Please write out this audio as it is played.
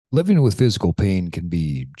Living with physical pain can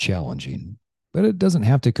be challenging, but it doesn't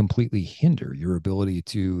have to completely hinder your ability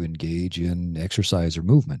to engage in exercise or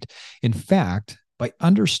movement. In fact, by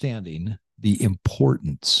understanding the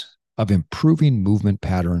importance of improving movement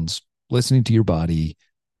patterns, listening to your body,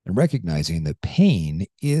 and recognizing that pain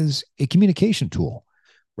is a communication tool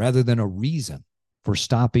rather than a reason for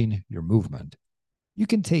stopping your movement, you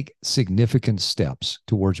can take significant steps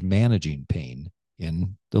towards managing pain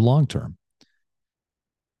in the long term.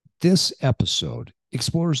 This episode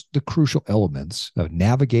explores the crucial elements of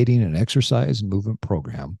navigating an exercise and movement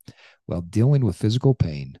program while dealing with physical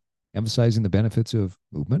pain, emphasizing the benefits of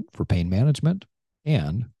movement for pain management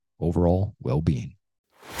and overall well being.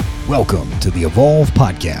 Welcome to the Evolve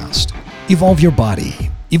Podcast. Evolve your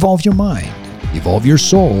body, evolve your mind, evolve your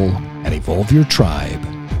soul, and evolve your tribe.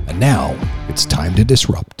 And now it's time to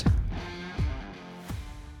disrupt.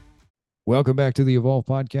 Welcome back to the Evolve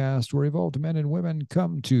Podcast, where evolved men and women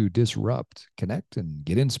come to disrupt, connect, and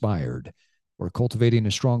get inspired. We're cultivating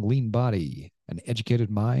a strong, lean body, an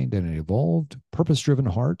educated mind, and an evolved, purpose-driven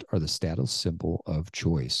heart are the status symbol of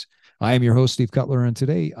choice. I am your host, Steve Cutler, and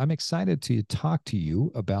today I'm excited to talk to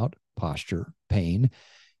you about posture, pain,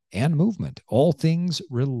 and movement, all things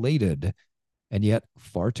related. And yet,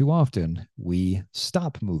 far too often, we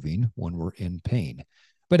stop moving when we're in pain.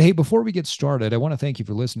 But hey, before we get started, I want to thank you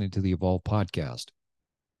for listening to the Evolve Podcast.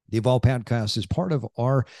 The Evolve Podcast is part of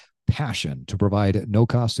our passion to provide no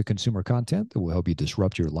cost to consumer content that will help you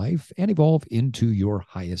disrupt your life and evolve into your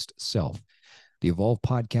highest self. The Evolve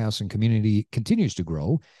Podcast and community continues to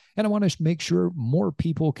grow, and I want to make sure more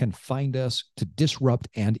people can find us to disrupt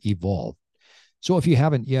and evolve. So if you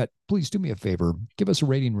haven't yet, please do me a favor, give us a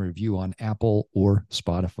rating and review on Apple or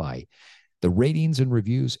Spotify. The ratings and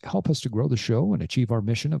reviews help us to grow the show and achieve our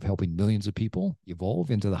mission of helping millions of people evolve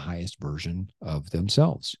into the highest version of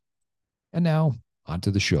themselves. And now, on to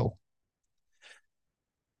the show.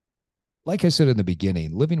 Like I said in the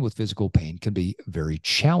beginning, living with physical pain can be very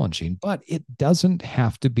challenging, but it doesn't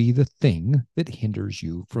have to be the thing that hinders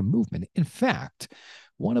you from movement. In fact,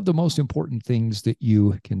 one of the most important things that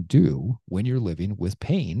you can do when you're living with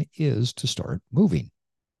pain is to start moving.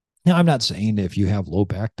 Now, I'm not saying if you have low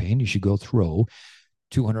back pain, you should go throw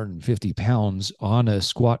 250 pounds on a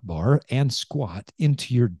squat bar and squat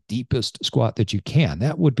into your deepest squat that you can.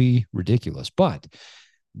 That would be ridiculous. But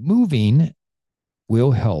moving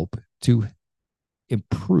will help to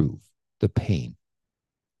improve the pain.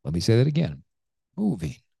 Let me say that again.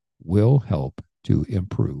 Moving will help to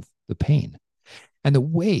improve the pain. And the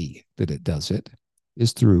way that it does it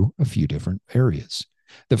is through a few different areas.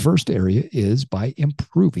 The first area is by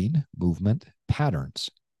improving movement patterns.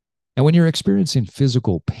 And when you're experiencing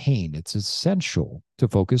physical pain, it's essential to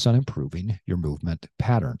focus on improving your movement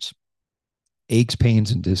patterns. Aches,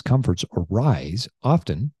 pains, and discomforts arise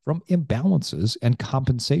often from imbalances and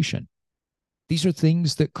compensation. These are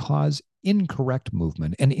things that cause incorrect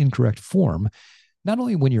movement and incorrect form, not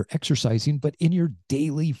only when you're exercising, but in your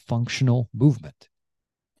daily functional movement.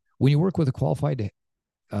 When you work with a qualified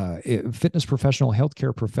fitness professional,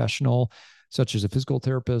 healthcare professional, such as a physical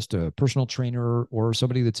therapist, a personal trainer, or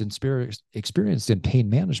somebody that's experienced in pain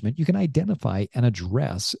management, you can identify and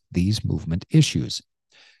address these movement issues.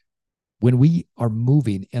 When we are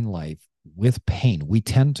moving in life with pain, we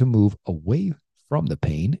tend to move away from the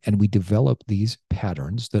pain and we develop these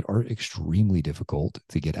patterns that are extremely difficult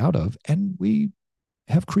to get out of, and we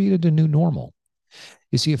have created a new normal.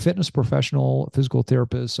 You see, a fitness professional, a physical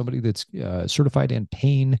therapist, somebody that's certified in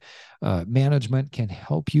pain management can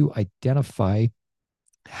help you identify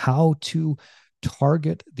how to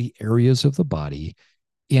target the areas of the body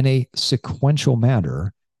in a sequential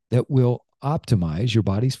manner that will optimize your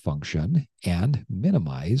body's function and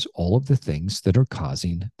minimize all of the things that are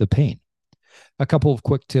causing the pain. A couple of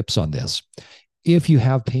quick tips on this. If you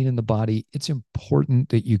have pain in the body, it's important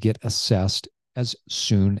that you get assessed as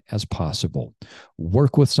soon as possible.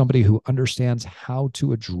 Work with somebody who understands how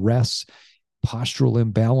to address postural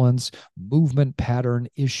imbalance, movement pattern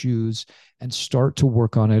issues, and start to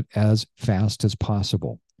work on it as fast as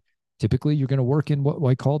possible. Typically, you're going to work in what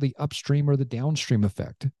I call the upstream or the downstream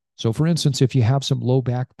effect. So for instance, if you have some low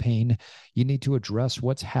back pain, you need to address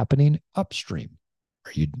what's happening upstream.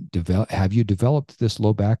 Have you developed this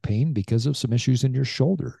low back pain because of some issues in your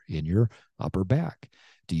shoulder, in your upper back?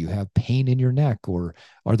 Do you have pain in your neck, or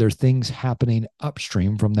are there things happening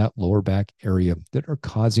upstream from that lower back area that are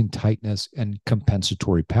causing tightness and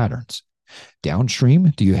compensatory patterns?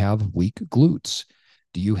 Downstream, do you have weak glutes?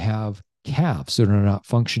 Do you have calves that are not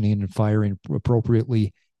functioning and firing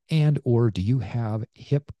appropriately? And or do you have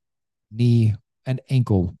hip, knee, and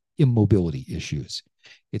ankle immobility issues?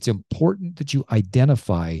 It's important that you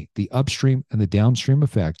identify the upstream and the downstream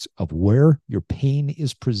effects of where your pain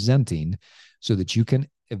is presenting so that you can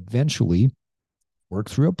eventually work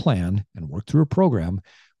through a plan and work through a program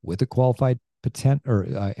with a qualified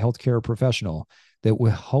healthcare professional that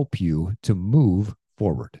will help you to move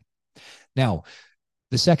forward. Now,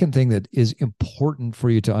 the second thing that is important for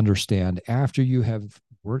you to understand after you have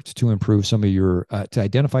worked to improve some of your, to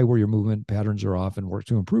identify where your movement patterns are off and work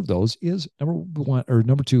to improve those is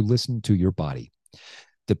number two, listen to your body.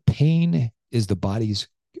 Pain is the body's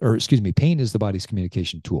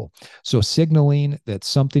communication tool. So signaling that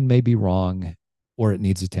something may be wrong or it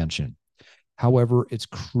needs attention. However, it's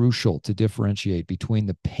crucial to differentiate between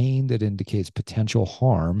the pain that indicates potential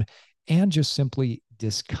harm and just simply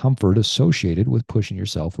discomfort associated with pushing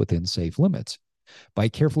yourself within safe limits. By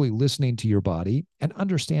carefully listening to your body and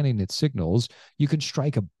understanding its signals, you can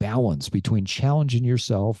strike a balance between challenging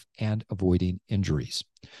yourself and avoiding injuries.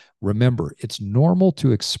 Remember, it's normal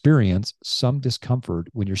to experience some discomfort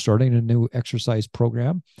when you're starting a new exercise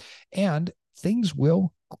program, and things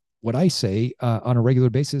will, what I say on a regular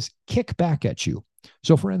basis, kick back at you.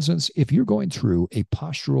 So, for instance, if you're going through a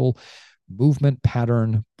postural movement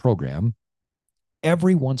pattern program,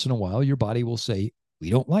 every once in a while, your body will say, we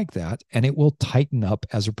don't like that, and it will tighten up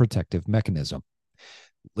as a protective mechanism.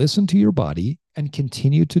 Listen to your body and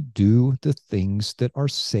continue to do the things that are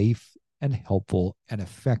safe and helpful and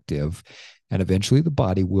effective. And eventually the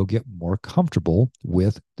body will get more comfortable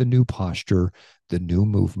with the new posture, the new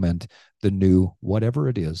movement, the new whatever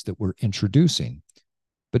it is that we're introducing,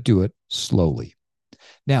 but do it slowly.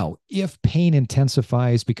 Now, if pain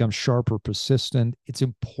intensifies, becomes sharp or persistent, it's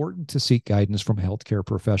important to seek guidance from a healthcare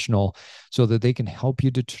professional so that they can help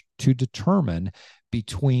you to determine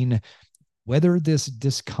between whether this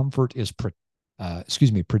discomfort is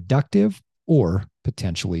productive or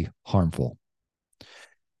potentially harmful.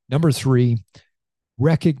 Number three,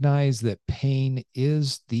 recognize that pain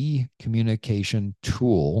is the communication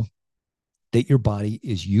tool that your body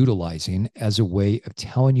is utilizing as a way of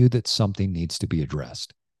telling you that something needs to be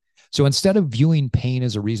addressed. So instead of viewing pain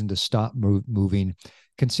as a reason to stop moving,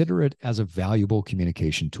 consider it as a valuable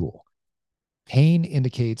communication tool. Pain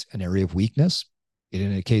indicates an area of weakness, it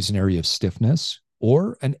indicates an area of stiffness,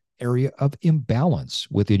 or an area of imbalance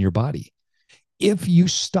within your body. If you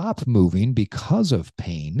stop moving because of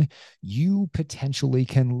pain, you potentially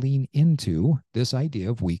can lean into this idea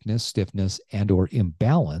of weakness, stiffness, and or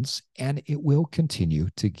imbalance, and it will continue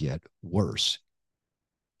to get worse.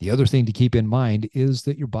 The other thing to keep in mind is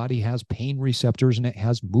that your body has pain receptors and it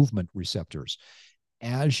has movement receptors.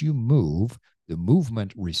 As you move, the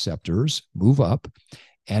movement receptors move up,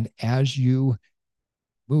 and as you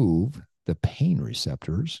move, the pain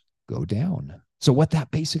receptors go down. So what that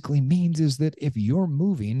basically means is that if you're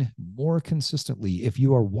moving more consistently, if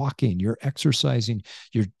you are walking, you're exercising,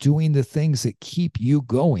 you're doing the things that keep you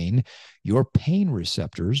going, your pain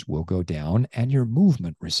receptors will go down and your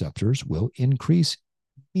movement receptors will increase,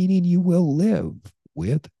 meaning you will live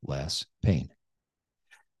with less pain.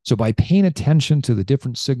 So by paying attention to the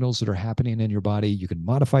different signals that are happening in your body, you can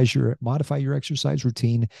modify your exercise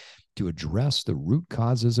routine to address the root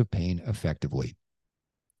causes of pain effectively.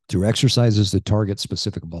 Through exercises that target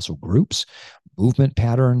specific muscle groups, movement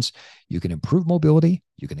patterns, you can improve mobility,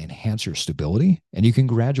 you can enhance your stability, and you can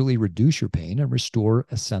gradually reduce your pain and restore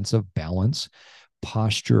a sense of balance,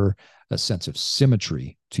 posture, a sense of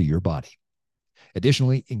symmetry to your body.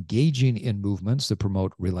 Additionally, engaging in movements that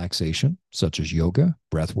promote relaxation, such as yoga,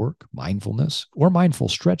 breath work, mindfulness, or mindful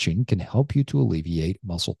stretching, can help you to alleviate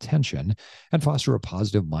muscle tension and foster a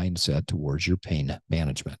positive mindset towards your pain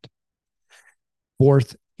management.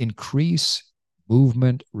 Fourth, increase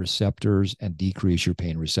movement receptors and decrease your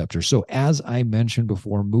pain receptors. So as I mentioned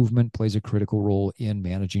before, movement plays a critical role in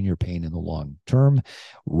managing your pain in the long term.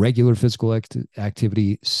 Regular physical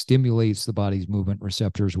activity stimulates the body's movement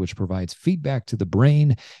receptors, which provides feedback to the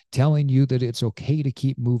brain, telling you that it's okay to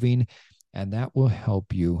keep moving. And that will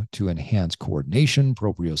help you to enhance coordination,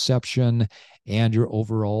 proprioception, and your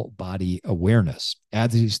overall body awareness.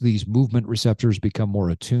 As these movement receptors become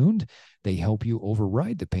more attuned, they help you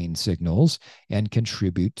override the pain signals and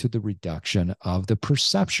contribute to the reduction of the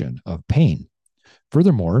perception of pain.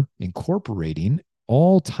 Furthermore, incorporating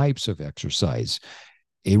all types of exercise,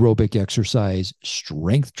 aerobic exercise,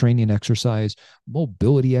 strength training exercise,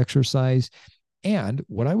 mobility exercise, and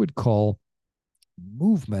what I would call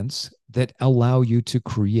movements that allow you to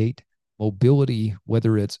create mobility,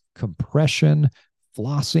 whether it's compression,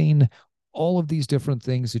 flossing, all of these different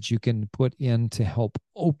things that you can put in to help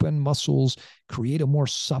open muscles, create a more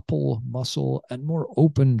supple muscle and more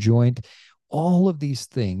open joint. All of these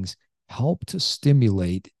things help to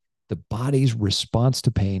stimulate the body's response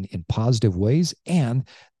to pain in positive ways, and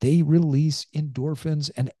they release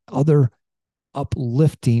endorphins and other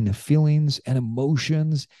uplifting feelings and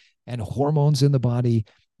emotions and hormones in the body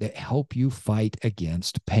that help you fight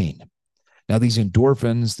against pain. Now, these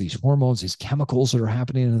endorphins, these hormones, these chemicals that are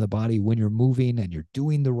happening in the body when you're moving and you're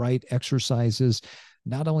doing the right exercises,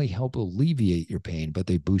 not only help alleviate your pain, but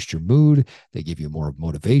they boost your mood, they give you more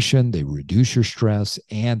motivation, they reduce your stress,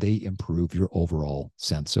 and they improve your overall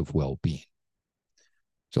sense of well-being.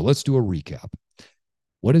 So let's do a recap.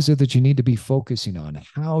 What is it that you need to be focusing on?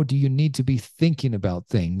 How do you need to be thinking about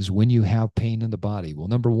things when you have pain in the body? Well,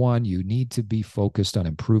 number one, you need to be focused on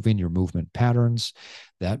improving your movement patterns.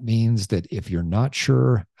 That means that if you're not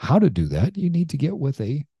sure how to do that, you need to get with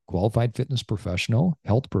a qualified fitness professional,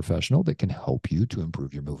 health professional that can help you to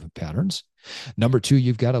improve your movement patterns. Number two,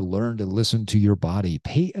 you've got to learn to listen to your body.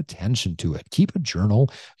 Pay attention to it. Keep a journal.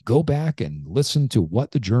 Go back and listen to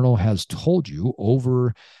what the journal has told you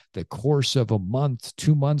over the course of a month,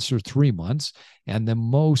 2 months, or 3 months. And the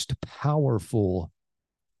most powerful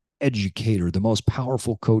educator, the most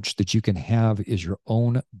powerful coach that you can have is your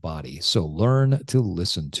own body. So learn to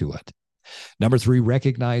listen to it. Number three,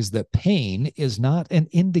 recognize that pain is not an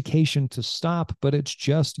indication to stop, but it's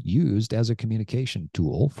just used as a communication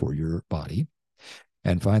tool for your body.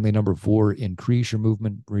 And finally, number four, increase your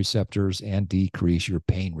movement receptors and decrease your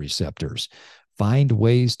pain receptors. Find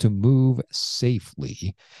ways to move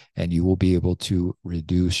safely, and you will be able to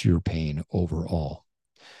reduce your pain overall.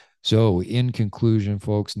 So in conclusion,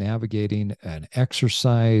 folks, navigating an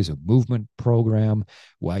exercise, a movement program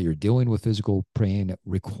while you're dealing with physical pain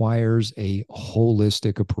requires a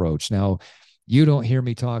holistic approach. Now, you don't hear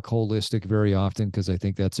me talk holistic very often because I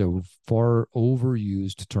think that's a far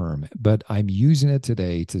overused term, but I'm using it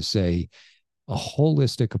today to say a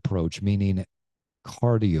holistic approach, meaning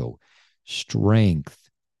cardio, strength,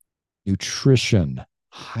 nutrition,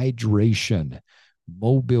 hydration,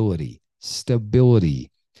 mobility,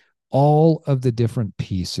 stability. All of the different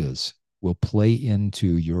pieces will play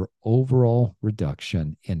into your overall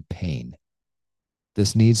reduction in pain.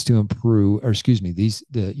 This needs to improve, or excuse me,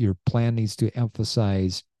 your plan needs to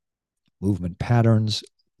emphasize movement patterns,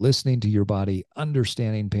 listening to your body,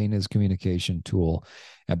 understanding pain as a communication tool,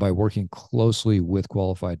 and by working closely with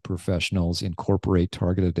qualified professionals, incorporate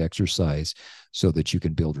targeted exercise so that you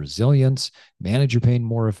can build resilience, manage your pain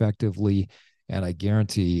more effectively. And I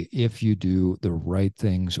guarantee if you do the right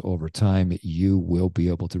things over time, you will be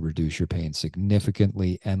able to reduce your pain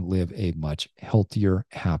significantly and live a much healthier,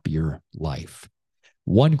 happier life.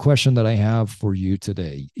 One question that I have for you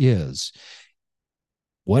today is,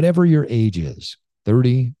 whatever your age is,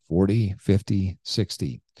 30, 40, 50,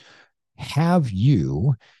 60, have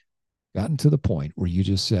you gotten to the point where you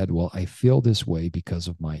just said, well, I feel this way because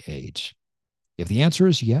of my age? If the answer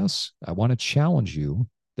is yes, I want to challenge you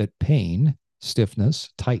that pain, stiffness,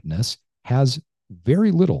 tightness has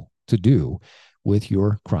very little to do with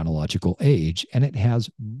your chronological age, and it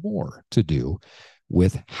has more to do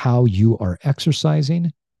with how you are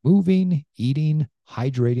exercising, moving, eating,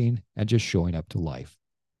 hydrating, and just showing up to life.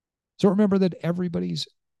 So remember that everybody's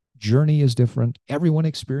journey is different. Everyone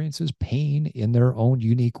experiences pain in their own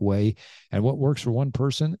unique way, and what works for one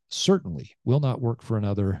person certainly will not work for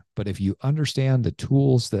another. But if you understand the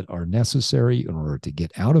tools that are necessary in order to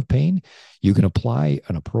get out of pain, you can apply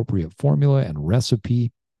an appropriate formula and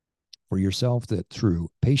recipe for yourself that through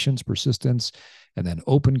patience, persistence, and then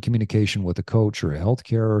open communication with a coach or a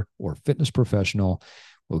healthcare or fitness professional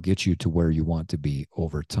will get you to where you want to be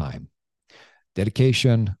over time.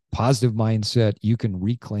 Dedication, positive mindset, you can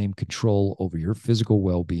reclaim control over your physical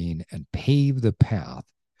well-being and pave the path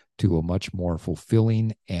to a much more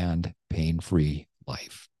fulfilling and pain-free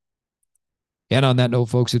life. And on that note,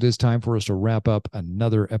 folks, it is time for us to wrap up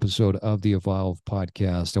another episode of the Evolve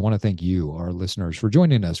Podcast. I want to thank you, our listeners, for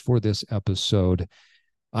joining us for this episode.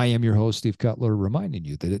 I am your host, Steve Cutler, reminding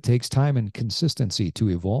you that it takes time and consistency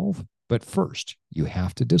to evolve, but first, you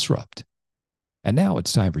have to disrupt. And now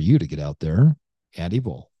it's time for you to get out there and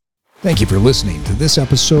evolve. Thank you for listening to this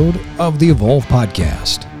episode of the Evolve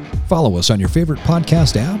Podcast. Follow us on your favorite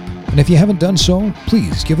podcast app, and if you haven't done so,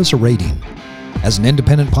 please give us a rating. As an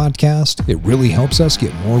independent podcast, it really helps us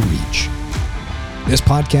get more reach. This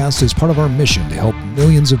podcast is part of our mission to help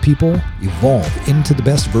millions of people evolve into the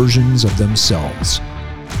best versions of themselves.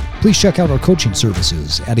 Please check out our coaching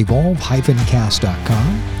services at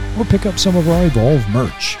evolve-cast.com or pick up some of our Evolve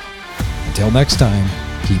merch. Until next time,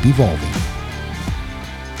 keep evolving.